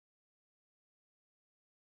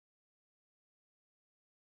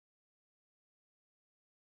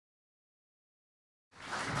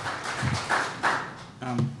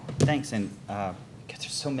Thanks, and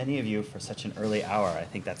there's so many of you for such an early hour. I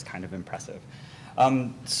think that's kind of impressive.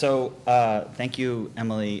 Thank you,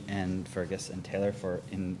 Emily and Fergus and Taylor, for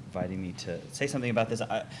inviting me to say something about this.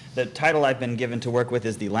 The title I've been given to work with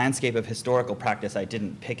is The Landscape of Historical Practice. I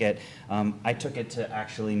didn't pick it. I took it to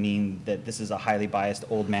actually mean that this is a highly biased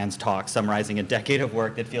old man's talk summarizing a decade of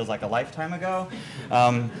work that feels like a lifetime ago.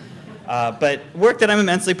 But work that I'm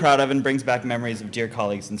immensely proud of and brings back memories of dear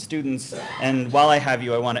colleagues and students. And while I have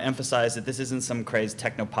you, I want to emphasize that this isn't some crazed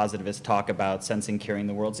techno-positivist talk about sensing curing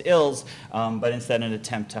the world's ills, but instead an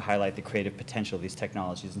attempt to highlight the creative potential of these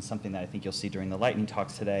technologies, and something that I think you'll see during the lightning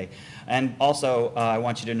talks today. And also, I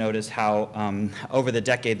want you to notice how over the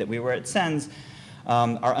decade that we were at SENS,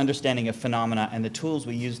 our understanding of phenomena and the tools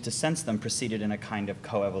we use to sense them proceeded in a kind of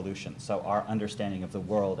coevolution. So our understanding of the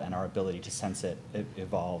world and our ability to sense it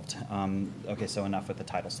evolved. Okay, so enough with the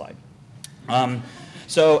title slide.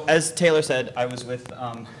 So as Taylor said, I was with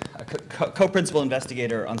a co-principal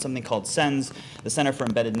investigator on something called SENS, the Center for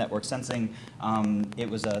Embedded Network Sensing. It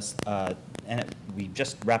was we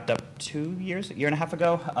just wrapped up a year and a half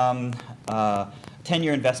ago.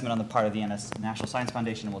 10-year investment on the part of the National Science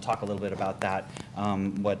Foundation, and we'll talk a little bit about that,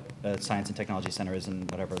 what Science and Technology Center is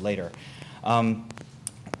and whatever later.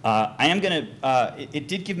 It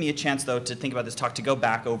did give me a chance, though, to think about this talk, to go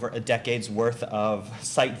back over a decade's worth of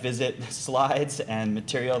site visit slides and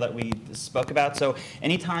material that we spoke about. So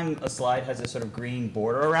anytime a slide has a sort of green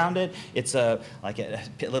border around it, it's like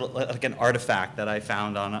an artifact that I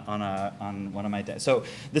found on one of my days. So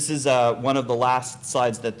this is one of the last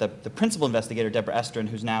slides that the principal investigator, Deborah Estrin,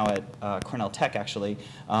 who's now at Cornell Tech, actually,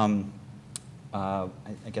 I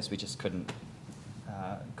guess we just couldn't.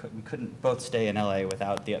 We couldn't both stay in LA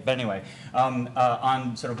without the, but anyway,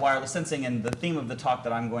 on sort of wireless sensing, and the theme of the talk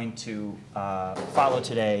that I'm going to follow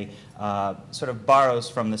today sort of borrows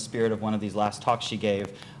from the spirit of one of these last talks she gave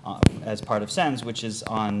as part of SENS, which is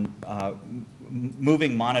on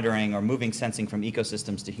moving monitoring or moving sensing from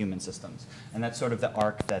ecosystems to human systems. And that's sort of the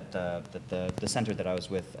arc that, the center that I was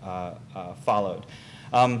with followed.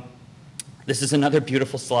 This is another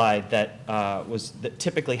beautiful slide that was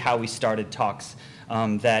typically how we started talks,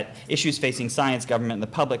 that issues facing science, government, and the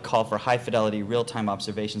public call for high-fidelity, real-time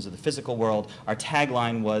observations of the physical world. Our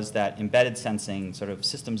tagline was that embedded sensing, sort of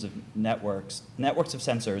systems of networks of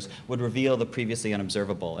sensors, would reveal the previously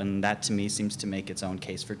unobservable, and that, to me, seems to make its own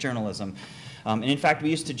case for journalism. And in fact, we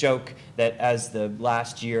used to joke that as the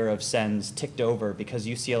last year of SENS ticked over, because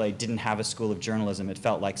UCLA didn't have a school of journalism, it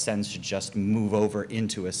felt like SENS should just move over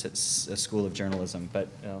into a school of journalism, but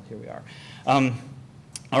here we are.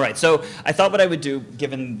 All right, so I thought what I would do,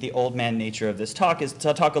 given the old man nature of this talk, is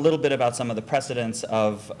to talk a little bit about some of the precedents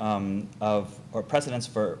or precedents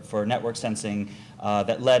for network sensing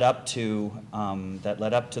that led up to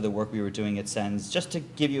the work we were doing at SENS, just to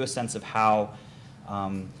give you a sense of how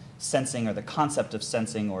sensing, or the concept of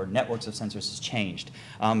sensing, or networks of sensors has changed.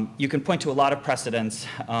 You can point to a lot of precedents,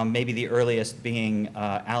 maybe the earliest being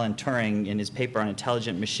Alan Turing in his paper on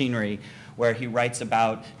intelligent machinery, where he writes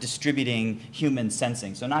about distributing human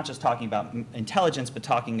sensing. So not just talking about intelligence, but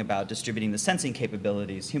talking about distributing the sensing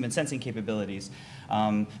capabilities, human sensing capabilities,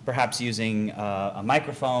 perhaps using a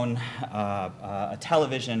microphone, a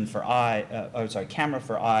television for camera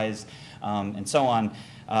for eyes, and so on.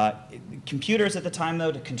 Computers at the time,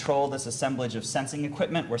 though, to control this assemblage of sensing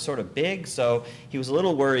equipment were sort of big, so he was a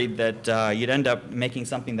little worried that you'd end up making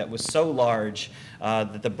something that was so large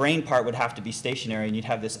that the brain part would have to be stationary, and you'd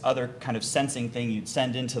have this other kind of sensing thing you'd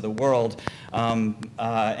send into the world.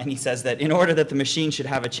 And he says that in order that the machine should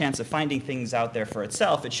have a chance of finding things out there for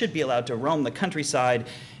itself, it should be allowed to roam the countryside,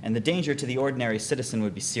 and the danger to the ordinary citizen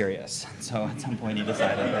would be serious. So at some point he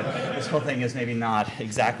decided that this whole thing is maybe not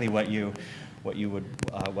exactly what you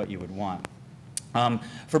would want.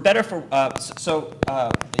 For better,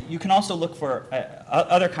 you can also look for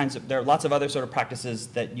other kinds of. There are lots of other sort of practices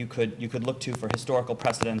that you could look to for historical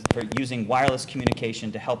precedents for using wireless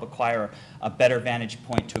communication to help acquire a better vantage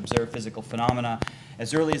point to observe physical phenomena.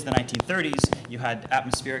 As early as the 1930s, you had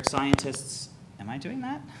atmospheric scientists. Am I doing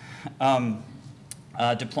that?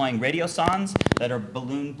 Deploying radiosondes that are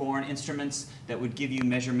balloon-borne instruments that would give you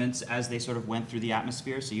measurements as they sort of went through the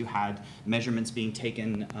atmosphere. So you had measurements being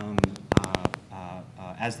taken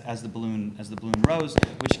as the balloon rose,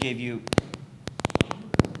 which gave you.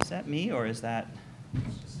 Is that me, or is that?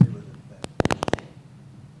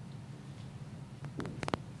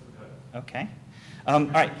 Okay. All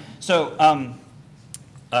right. So.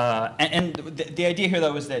 The idea here,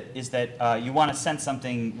 though, is that you want to sense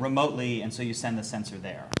something remotely, and so you send the sensor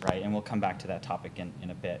there, right? And we'll come back to that topic in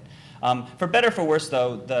a bit. For better or for worse,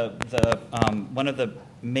 though, one of the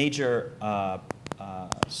major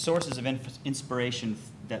sources of inspiration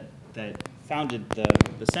that founded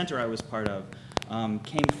the center I was part of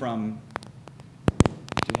came from, do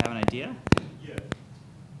you have an idea?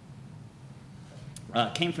 Yeah.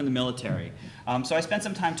 Came from the military. So I spent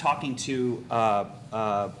some time talking to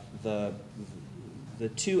the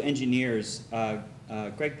two engineers,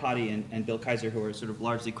 Greg Potty and Bill Kaiser, who are sort of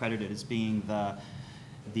largely credited as being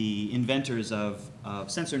the inventors of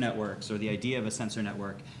sensor networks, or the idea of a sensor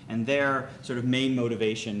network. And their sort of main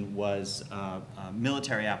motivation was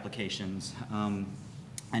military applications, and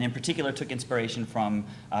in particular took inspiration from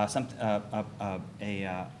a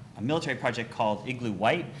military project called Igloo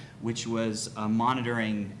White, which was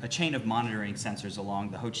a chain of monitoring sensors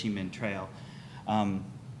along the Ho Chi Minh Trail.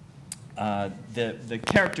 The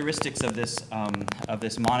characteristics of this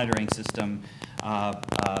monitoring system,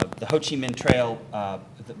 the Ho Chi Minh Trail,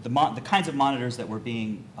 the kinds of monitors that were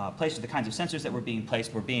being placed, or the kinds of sensors that were being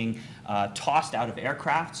placed, were being tossed out of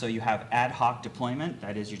aircraft. So you have ad hoc deployment.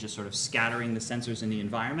 That is, you're just sort of scattering the sensors in the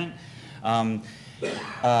environment.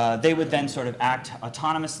 They would then sort of act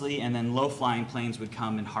autonomously, and then low-flying planes would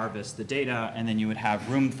come and harvest the data, and then you would have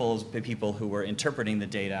roomfuls of people who were interpreting the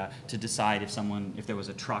data to decide if there was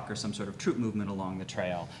a truck or some sort of troop movement along the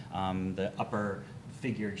trail. The upper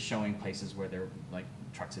figure showing places where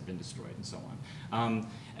trucks had been destroyed and so on.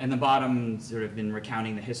 And the bottom sort of been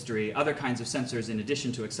recounting the history. Other kinds of sensors, in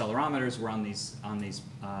addition to accelerometers, were on these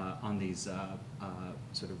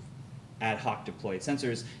sort of ad hoc deployed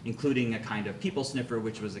sensors, including a kind of people sniffer,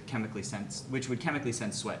 which would chemically sense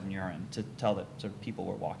sweat and urine to tell that sort of people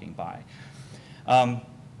were walking by.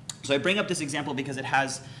 So I bring up this example because it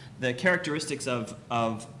has the characteristics of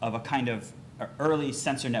a kind of early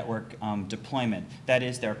sensor network deployment. That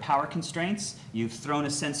is, there are power constraints. You've thrown a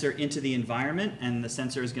sensor into the environment, and the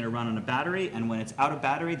sensor is going to run on a battery, and when it's out of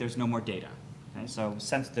battery, there's no more data. Okay, so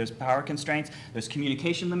there's power constraints, there's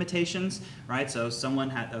communication limitations, right? So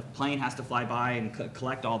a plane has to fly by and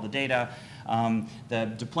collect all the data.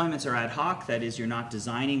 The deployments are ad hoc. That is, you're not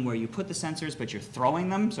designing where you put the sensors, but you're throwing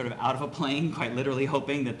them sort of out of a plane, quite literally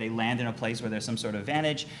hoping that they land in a place where there's some sort of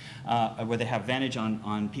vantage, where they have vantage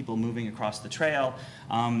on people moving across the trail.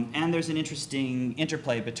 And there's an interesting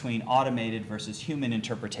interplay between automated versus human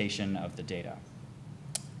interpretation of the data.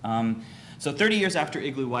 So 30 years after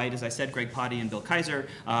Igloo White, as I said, Greg Potty and Bill Kaiser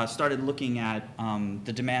started looking at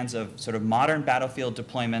the demands of sort of modern battlefield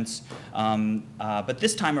deployments. But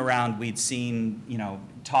this time around, we'd seen,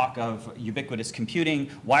 talk of ubiquitous computing.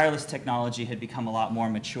 Wireless technology had become a lot more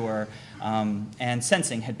mature, and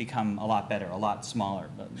sensing had become a lot better, a lot smaller.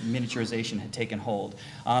 Miniaturization had taken hold.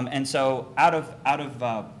 And so out of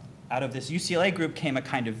this UCLA group came a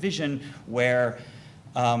kind of vision where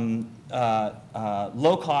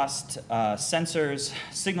low-cost sensors,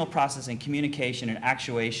 signal processing, communication, and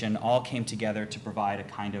actuation all came together to provide a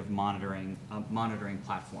kind of monitoring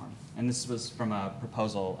platform. And this was from an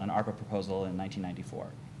ARPA proposal in 1994.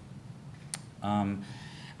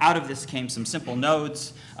 Out of this came some simple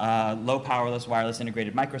nodes, low powerless wireless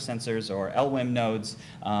integrated microsensors, or LWIM nodes,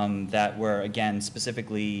 that were, again,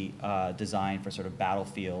 specifically designed for sort of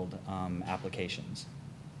battlefield applications.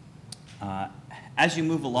 As you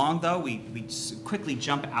move along, though, we quickly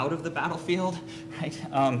jump out of the battlefield, right,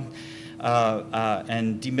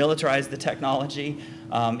 and demilitarize the technology.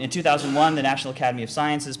 In 2001, the National Academy of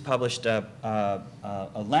Sciences published a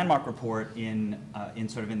landmark report in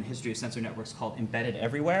the history of sensor networks called Embedded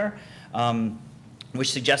Everywhere,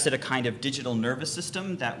 which suggested a kind of digital nervous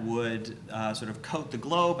system that would sort of coat the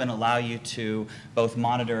globe and allow you to both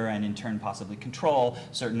monitor and, in turn, possibly control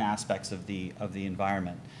certain aspects of the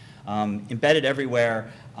environment. Embedded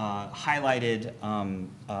Everywhere highlighted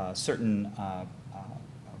certain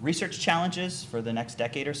research challenges for the next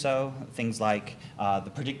decade or so, things like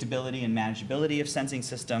the predictability and manageability of sensing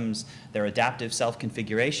systems, their adaptive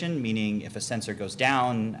self-configuration, meaning if a sensor goes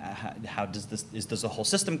down, how does the whole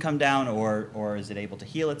system come down, or is it able to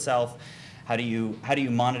heal itself? How do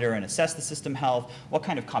you monitor and assess the system health? What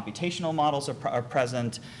kind of computational models are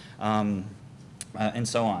present, and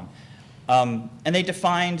so on. And they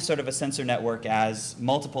defined sort of a sensor network as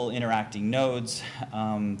multiple interacting nodes,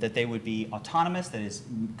 that they would be autonomous, that is,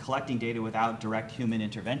 collecting data without direct human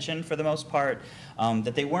intervention for the most part,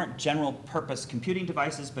 that they weren't general purpose computing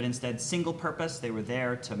devices, but instead single purpose. They were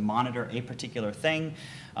there to monitor a particular thing,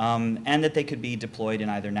 and that they could be deployed in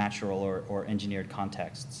either natural or engineered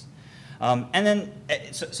contexts. And then,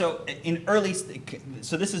 so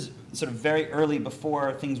this is sort of very early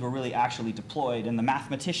before things were really actually deployed, and the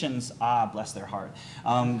mathematicians, bless their heart,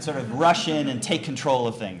 sort of rush in and take control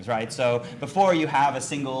of things, right? So before you have a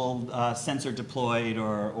single sensor deployed,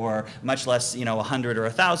 or much less, 100 or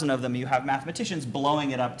 1,000 of them, you have mathematicians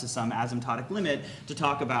blowing it up to some asymptotic limit to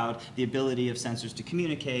talk about the ability of sensors to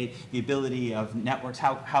communicate, the ability of networks,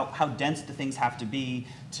 how dense the things have to be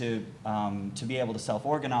to be able to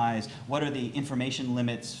self-organize, what are the information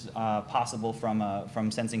limits possible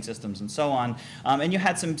from sensing systems, and so on. And you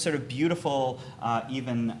had some sort of beautiful,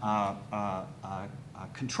 even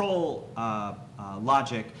control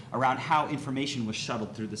logic around how information was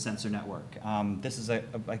shuttled through the sensor network. This is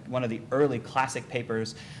like one of the early classic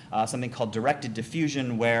papers, something called directed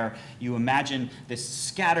diffusion, where you imagine this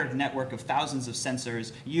scattered network of thousands of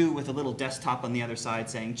sensors, you with a little desktop on the other side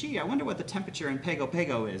saying, gee, I wonder what the temperature in Pago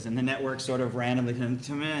Pago is, and the network sort of randomly, and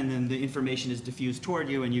then the information is diffused toward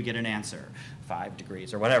you, and you get an answer, 5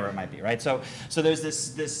 degrees, or whatever it might be, right? So there's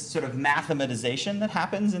this sort of mathematization that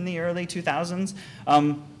happens in the early 2000s.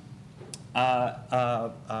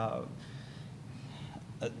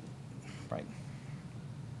 Right.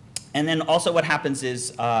 And then also what happens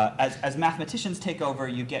is, as mathematicians take over,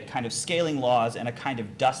 you get kind of scaling laws, and a kind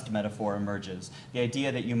of dust metaphor emerges. The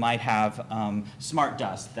idea that you might have smart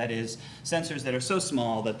dust, that is, sensors that are so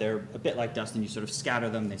small that they're a bit like dust, and you sort of scatter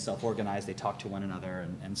them, they self-organize, they talk to one another,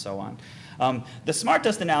 and so on. The smart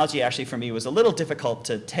dust analogy actually for me was a little difficult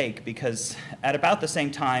to take, because at about the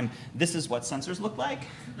same time, this is what sensors look like.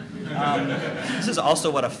 This is also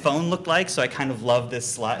what a phone looked like, so I kind of love this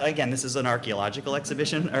slide. Again, this is an archaeological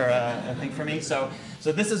exhibition, or a thing for me. So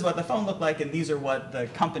this is what the phone looked like, and these are what the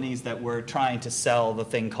companies that were trying to sell the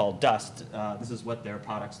thing called dust, this is what their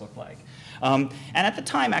products look like. And at the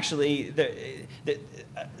time, actually,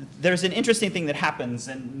 there's an interesting thing that happens,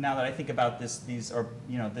 and now that I think about this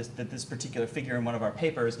particular figure in one of our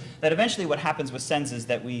papers, that eventually what happens with SENS is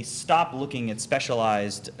that we stop looking at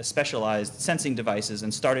specialized sensing devices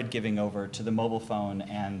and started giving over to the mobile phone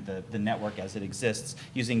and the network as it exists,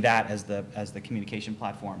 using that as the communication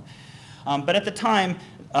platform. But at the time,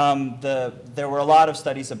 there were a lot of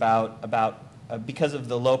studies about because of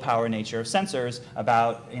the low power nature of sensors,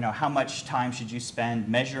 about how much time should you spend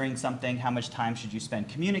measuring something, how much time should you spend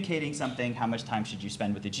communicating something, how much time should you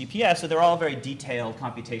spend with the GPS. So they're all very detailed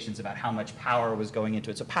computations about how much power was going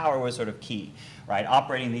into it. So power was sort of key, right?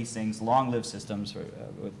 Operating these things, long-lived systems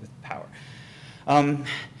with power.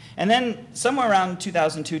 And then somewhere around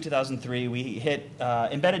 2002, 2003, we hit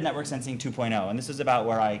embedded network sensing 2.0. And this is about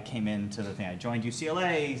where I came into the thing. I joined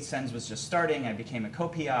UCLA, SENS was just starting, I became a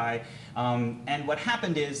co-PI. And what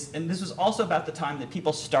happened is, and this was also about the time that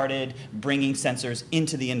people started bringing sensors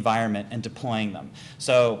into the environment and deploying them.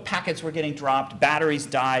 So packets were getting dropped, batteries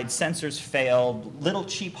died, sensors failed, little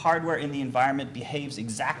cheap hardware in the environment behaves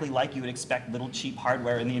exactly like you would expect little cheap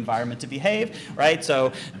hardware in the environment to behave, right?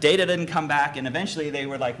 So data didn't come back, and eventually they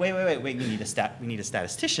were like, wait, we need a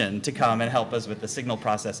statistician to come and help us with the signal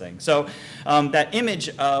processing. So that image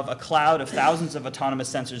of a cloud of thousands of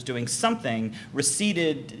autonomous sensors doing something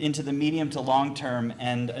receded into the medium to long term,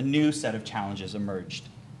 and a new set of challenges emerged.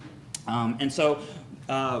 And so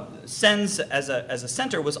SENS as a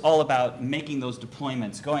center was all about making those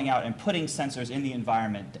deployments, going out and putting sensors in the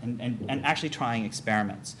environment and actually trying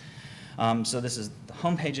experiments. So this is the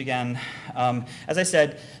homepage again. As I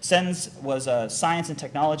said, SENS was a science and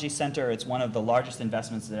technology center. It's one of the largest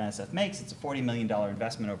investments that NSF makes. It's a $40 million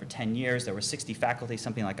investment over 10 years. There were 60 faculty,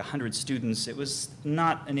 something like 100 students. It was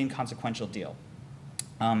not an inconsequential deal.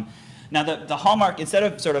 Now the hallmark, instead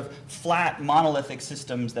of sort of flat monolithic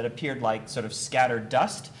systems that appeared like sort of scattered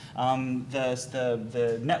dust,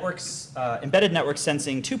 the networks, embedded network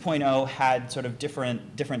sensing 2.0 had sort of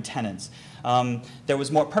different tenets. There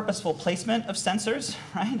was more purposeful placement of sensors,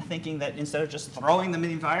 right? Thinking that instead of just throwing them in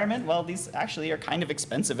the environment, well, these actually are kind of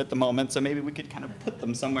expensive at the moment, so maybe we could kind of put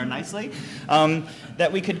them somewhere nicely.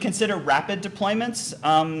 That we could consider rapid deployments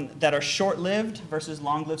that are short-lived versus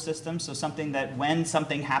long-lived systems, so something that when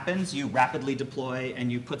something happens, you rapidly deploy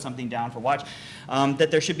and you put something down for watch. That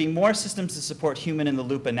there should be more systems to support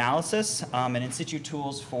human-in-the-loop analysis and in-situ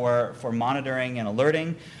tools for monitoring and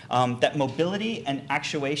alerting. That mobility and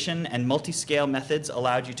actuation and multi-scale methods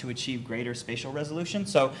allowed you to achieve greater spatial resolution.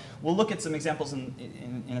 So we'll look at some examples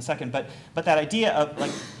in a second, but that idea of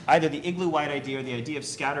like either the igloo-wide idea or the idea of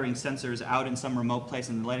scattering sensors out in some remote place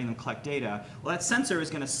and letting them collect data, well, that sensor is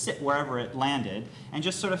going to sit wherever it landed and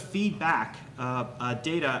just sort of feed back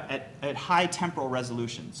data at high temporal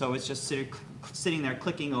resolution. So it's just sitting there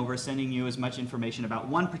clicking over, sending you as much information about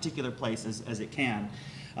one particular place as it can.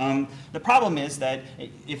 The problem is that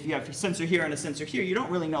if you have a sensor here and a sensor here, you don't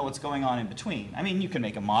really know what's going on in between. I mean, you can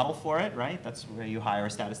make a model for it, right? That's where you hire a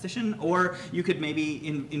statistician. Or you could maybe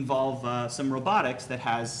involve some robotics that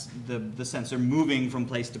has the sensor moving from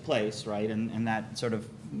place to place, right? And that sort of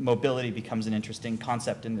mobility becomes an interesting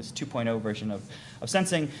concept in this 2.0 version of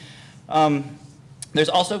sensing. There's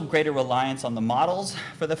also greater reliance on the models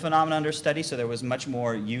for the phenomena under study, so there was much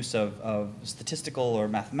more use of statistical or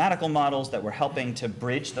mathematical models that were helping to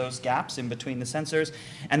bridge those gaps in between the sensors,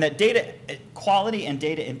 and that data quality and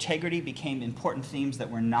data integrity became important themes that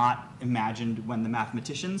were not imagined when the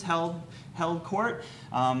mathematicians held court.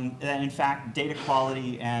 That in fact, data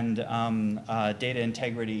quality and data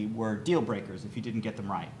integrity were deal breakers if you didn't get them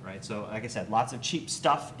right? So like I said, lots of cheap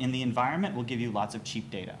stuff in the environment will give you lots of cheap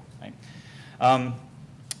data, right?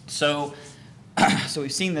 So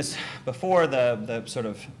we've seen this before. The sort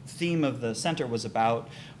of theme of the center was about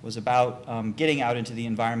getting out into the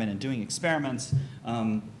environment and doing experiments.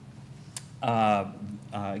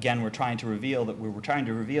 Again, we're trying to reveal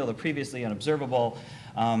the previously unobservable,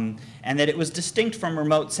 and that it was distinct from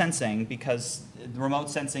remote sensing because the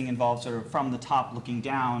remote sensing involved sort of from the top looking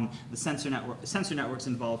down. The sensor networks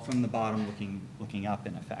involved from the bottom looking up,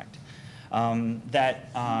 in effect.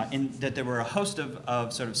 That there were a host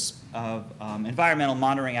of environmental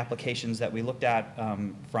monitoring applications that we looked at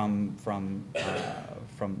from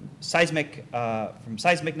seismic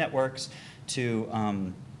networks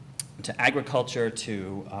to agriculture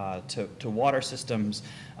to water systems,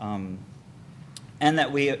 and that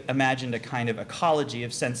we imagined a kind of ecology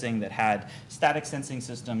of sensing that had static sensing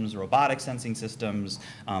systems, robotic sensing systems,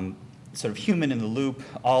 sort of human in the loop,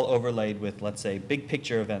 all overlaid with, let's say, big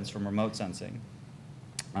picture events from remote sensing.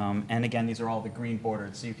 And again, these are all the green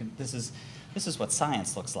bordered, so you can. This is what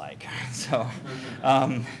science looks like. So,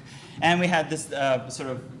 and we had this sort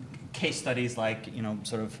of case studies like,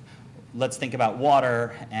 sort of, let's think about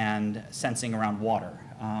water and sensing around water.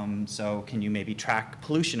 So can you maybe track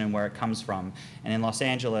pollution and where it comes from? And in Los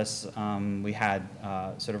Angeles, we had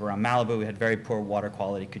sort of around Malibu, we had very poor water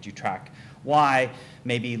quality. Could you track why?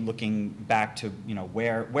 Maybe looking back to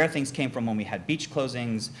where things came from when we had beach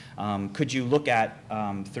closings. Could you look at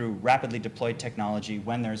through rapidly deployed technology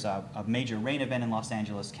when there's a major rain event in Los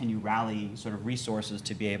Angeles? Can you rally sort of resources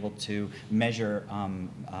to be able to measure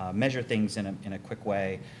things in a quick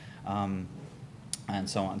way? And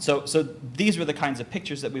so on. So these were the kinds of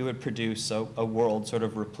pictures that we would produce. So a world sort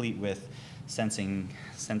of replete with sensing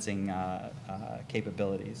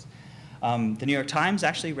capabilities. The New York Times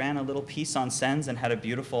actually ran a little piece on SENS and had a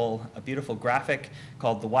beautiful graphic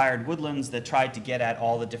called "The Wired Woodlands" that tried to get at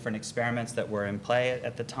all the different experiments that were in play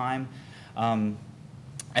at the time.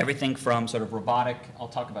 Everything from sort of robotic, I'll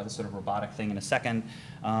talk about this sort of robotic thing in a second,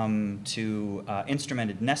 to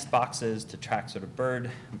instrumented nest boxes to track sort of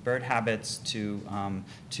bird habits, to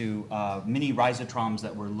mini rhizotroms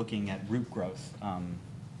that were looking at root growth.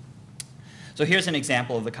 So here's an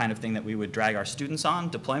example of the kind of thing that we would drag our students on,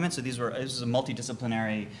 deployment. So this is a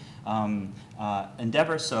multidisciplinary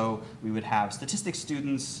endeavor. So we would have statistics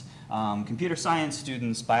students, computer science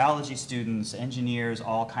students, biology students, engineers,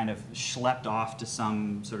 all kind of schlepped off to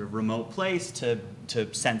some sort of remote place to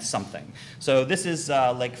sense something. So this is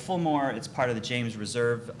Lake Fulmore. It's part of the James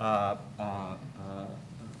Reserve,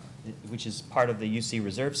 which is part of the UC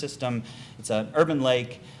Reserve System. It's an urban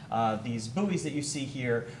lake. These buoys that you see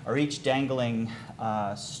here are each dangling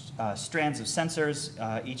strands of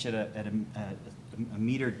sensors, each at a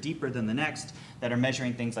meter deeper than the next, that are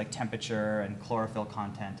measuring things like temperature and chlorophyll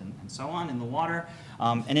content and so on in the water.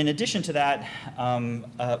 And in addition to that,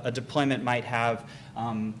 a deployment might have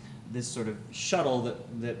this sort of shuttle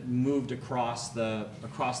that moved across the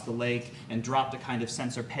lake and dropped a kind of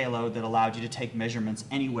sensor payload that allowed you to take measurements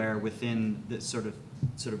anywhere within this sort of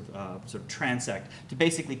transect to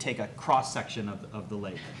basically take a cross section of the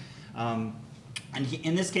lake. And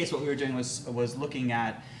in this case, what we were doing was looking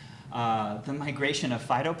at the migration of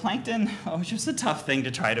phytoplankton, which was a tough thing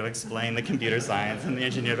to try to explain. The computer science and the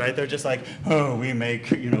engineers, right? They're just like, oh, we make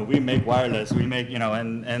wireless,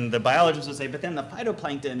 and the biologists would say, but then the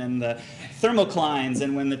phytoplankton and the thermoclines,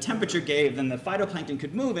 and when the temperature gave, then the phytoplankton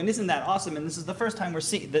could move, and isn't that awesome? And this is the first time we're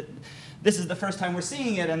seeing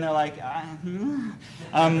it, and they're like,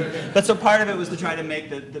 but so part of it was to try to make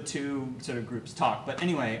the two sort of groups talk. But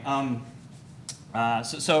anyway.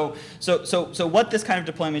 So what this kind of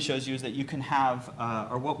deployment shows you is that you can have,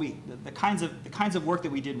 the kinds of work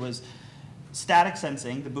that we did was static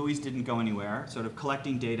sensing, the buoys didn't go anywhere, sort of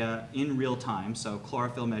collecting data in real time, so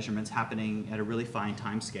chlorophyll measurements happening at a really fine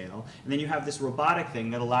time scale. And then you have this robotic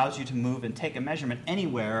thing that allows you to move and take a measurement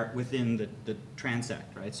anywhere within the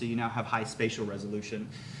transect, right? So you now have high spatial resolution.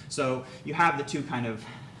 So you have the two kind of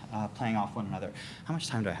playing off one another. How much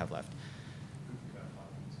time do I have left?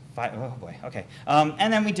 5, oh boy, okay.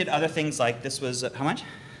 And then we did other things like this was, how much?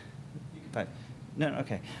 5. No,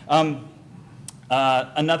 okay.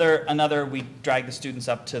 We dragged the students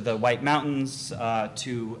up to the White Mountains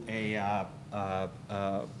to a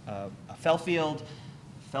fell field.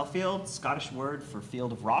 Fell field, Scottish word for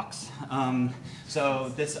field of rocks.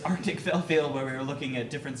 So this Arctic fell field where we were looking at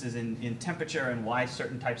differences in temperature and why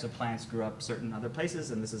certain types of plants grew up certain other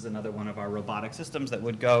places. And this is another one of our robotic systems that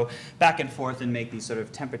would go back and forth and make these sort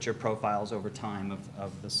of temperature profiles over time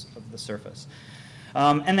of the surface.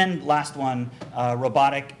 And then last one,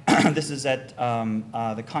 robotic. This is at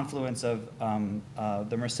the confluence of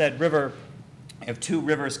the Merced River. We have two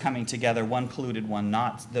rivers coming together, one polluted, one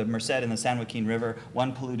not. The Merced and the San Joaquin River,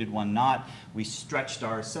 one polluted, one not. We stretched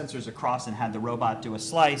our sensors across and had the robot do a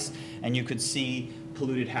slice, and you could see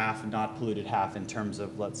polluted half and not polluted half in terms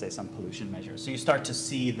of, let's say, some pollution measures. So you start to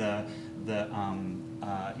see you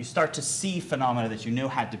start to see phenomena that you knew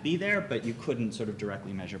had to be there, but you couldn't sort of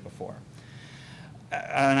directly measure before.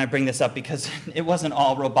 And I bring this up because it wasn't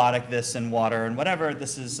all robotic, this and water and whatever.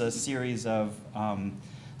 This is a series of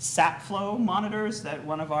sap flow monitors that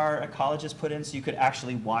one of our ecologists put in, so you could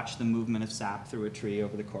actually watch the movement of sap through a tree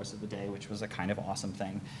over the course of the day, which was a kind of awesome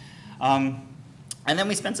thing. And then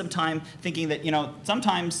we spent some time thinking that,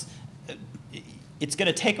 sometimes it's going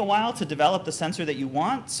to take a while to develop the sensor that you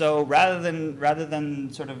want. So rather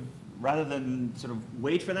than sort of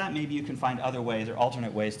wait for that, maybe you can find other ways or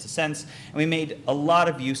alternate ways to sense. And we made a lot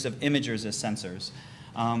of use of imagers as sensors.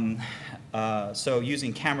 So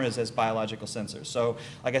using cameras as biological sensors. So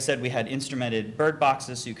like I said, we had instrumented bird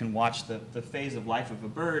boxes, so you can watch the phase of life of a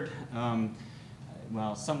bird.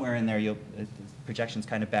 Well, somewhere in there, the projection's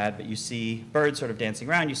kind of bad, but you see birds sort of dancing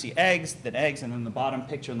around. You see eggs, and then the bottom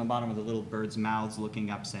picture in the bottom of the little birds' mouths looking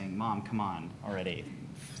up saying, "Mom, come on already,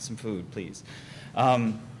 some food, please."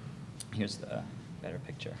 Here's the better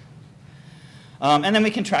picture. And then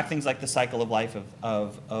we can track things like the cycle of life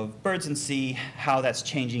of birds and see how that's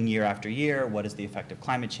changing year after year, what is the effect of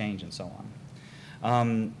climate change, and so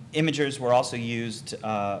on. Imagers were also used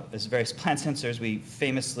as various plant sensors. We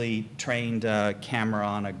famously trained a camera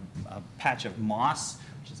on a patch of moss,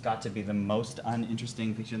 which has got to be the most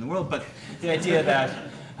uninteresting picture in the world, but the idea that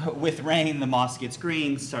with rain, the moss gets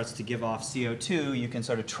green, starts to give off CO2. You can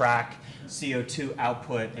sort of track CO2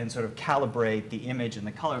 output and sort of calibrate the image and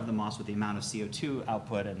the color of the moss with the amount of CO2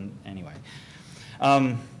 output. And anyway.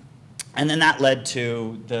 And then that led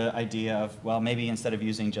to the idea of, well, maybe instead of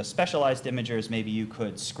using just specialized imagers, maybe you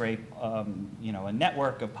could scrape a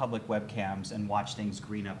network of public webcams and watch things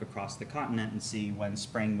green up across the continent and see when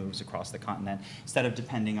spring moves across the continent, instead of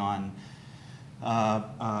depending on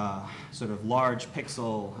sort of large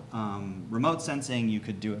pixel remote sensing. You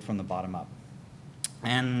could do it from the bottom up.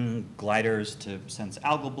 And gliders to sense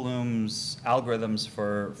algal blooms, algorithms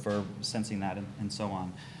for sensing that, and so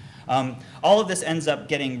on. All of this ends up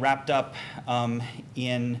getting wrapped up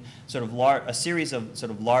in sort of a series of sort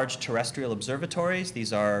of large terrestrial observatories.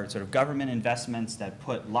 These are sort of government investments that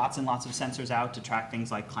put lots and lots of sensors out to track things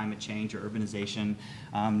like climate change or urbanization.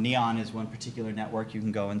 NEON is one particular network. You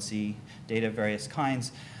can go and see data of various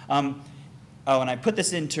kinds. Oh, and I put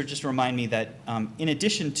this in to just remind me that in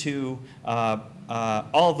addition to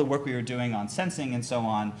all of the work we were doing on sensing and so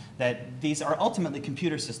on, that these are ultimately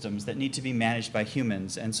computer systems that need to be managed by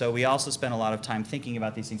humans. And so we also spent a lot of time thinking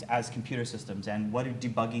about these things as computer systems, and what do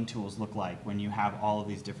debugging tools look like when you have all of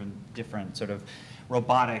these different sort of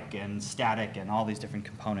robotic and static and all these different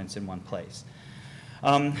components in one place.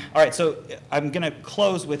 All right, so I'm going to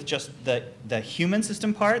close with just the human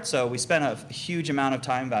system part. So we spent a huge amount of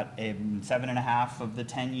time, about 7.5 of the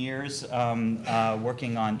 10 years,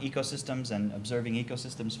 working on ecosystems and observing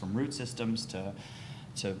ecosystems, from root systems to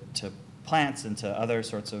plants and to other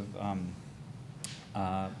sorts of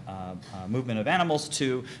movement of animals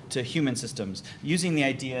to human systems, using the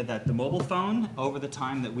idea that the mobile phone, over the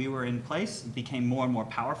time that we were in place, became more and more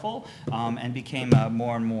powerful and became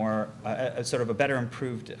more and more sort of a better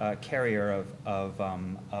improved carrier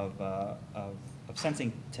of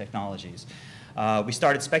sensing technologies. We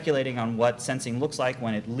started speculating on what sensing looks like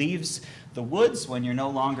when it leaves the woods, when you're no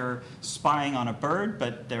longer spying on a bird,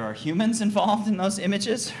 but there are humans involved in those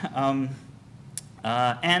images.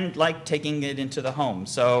 And like taking it into the home.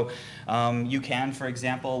 So you can, for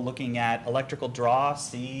example, looking at electrical draw,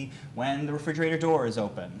 see when the refrigerator door is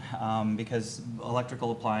open, because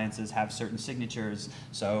electrical appliances have certain signatures,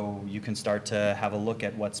 so you can start to have a look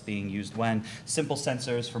at what's being used when. Simple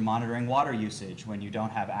sensors for monitoring water usage when you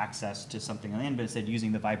don't have access to something on the end, but instead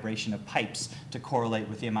using the vibration of pipes to correlate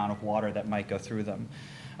with the amount of water that might go through them,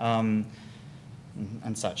 and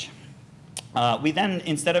such. We then,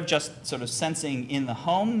 instead of just sort of sensing in the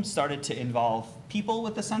home, started to involve people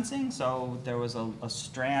with the sensing. So there was a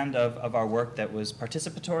strand of our work that was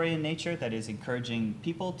participatory in nature, that is encouraging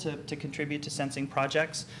people to contribute to sensing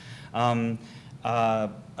projects.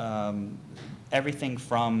 Everything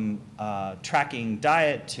from tracking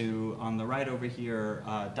diet to, on the right over here,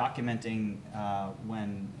 documenting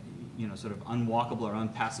when sort of unwalkable or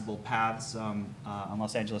unpassable paths on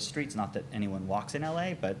Los Angeles streets. Not that anyone walks in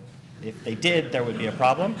LA, but if they did, there would be a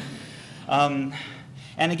problem. And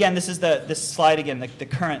again, this is this slide again,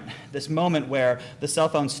 this moment where the cell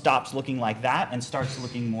phone stops looking like that and starts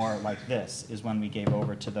looking more like this is when we gave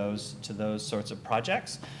over to those sorts of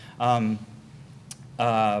projects. And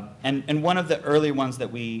one of the early ones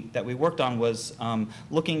that we worked on was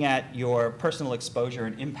looking at your personal exposure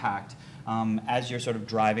and impact as you're sort of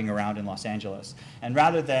driving around in Los Angeles. And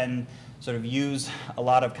rather than sort of use a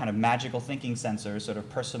lot of kind of magical thinking sensors, sort of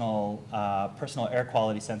personal air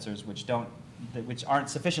quality sensors, which aren't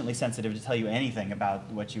sufficiently sensitive to tell you anything about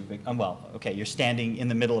what you've, well, okay, you're standing in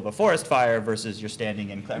the middle of a forest fire versus you're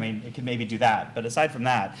standing in, I mean, it can maybe do that, but aside from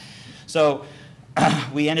that. So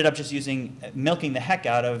we ended up just milking the heck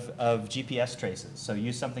out of GPS traces. So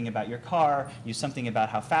use something about your car, use something about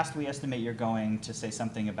how fast we estimate you're going to say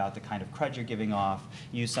something about the kind of crud you're giving off,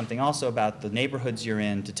 use something also about the neighborhoods you're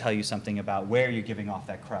in to tell you something about where you're giving off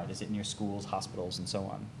that crud. Is it near schools, hospitals, and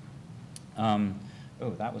so on? Oh,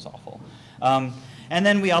 that was awful. And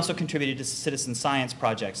then we also contributed to citizen science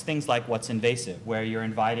projects, things like What's Invasive, where you're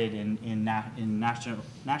invited in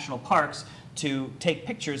national parks to take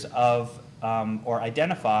pictures of or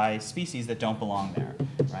identify species that don't belong there,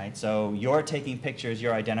 right? So you're taking pictures,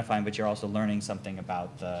 you're identifying, but you're also learning something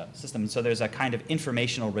about the system. So there's a kind of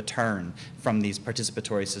informational return from these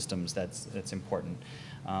participatory systems that's important.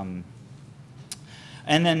 And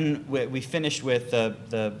then we finished with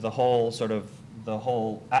the whole sort of,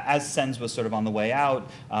 as SENS was sort of on the way out,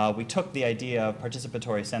 we took the idea of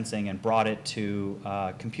participatory sensing and brought it to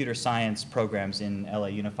computer science programs in LA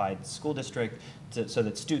Unified School District so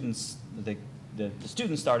that students, the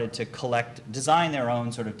students started to design their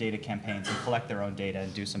own sort of data campaigns and collect their own data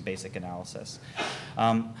and do some basic analysis.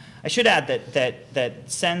 I should add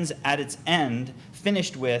that SENS at its end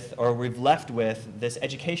finished with, or we've left with, this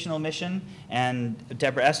educational mission, and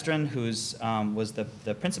Deborah Estrin, who's was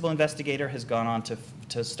the principal investigator, has gone on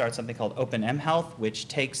to start something called Open Health, which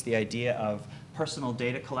takes the idea of personal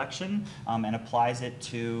data collection and applies it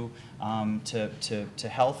to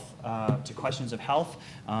health, to questions of health.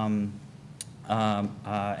 And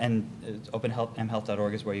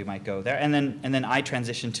openmhealth.org is where you might go there. And then I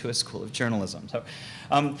transitioned to a school of journalism. So,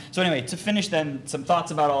 so anyway, to finish then, some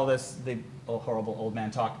thoughts about all this, the horrible old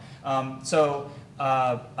man talk. One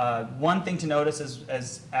thing to notice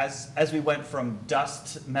is as we went from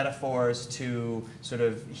dust metaphors to sort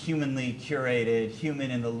of humanly curated,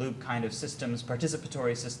 human in the loop kind of systems,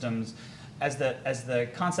 participatory systems, as the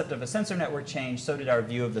concept of a sensor network changed, so did our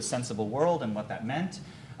view of the sensible world and what that meant.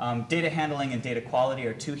 Data handling and data quality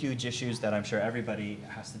are two huge issues that I'm sure everybody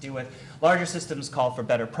has to deal with. Larger systems call for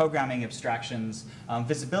better programming abstractions.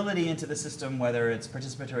 Visibility into the system, whether it's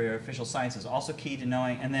participatory or official science, is also key to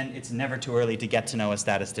knowing. And then it's never too early to get to know a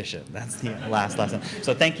statistician. That's the last lesson.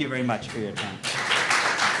 So thank you very much for your time.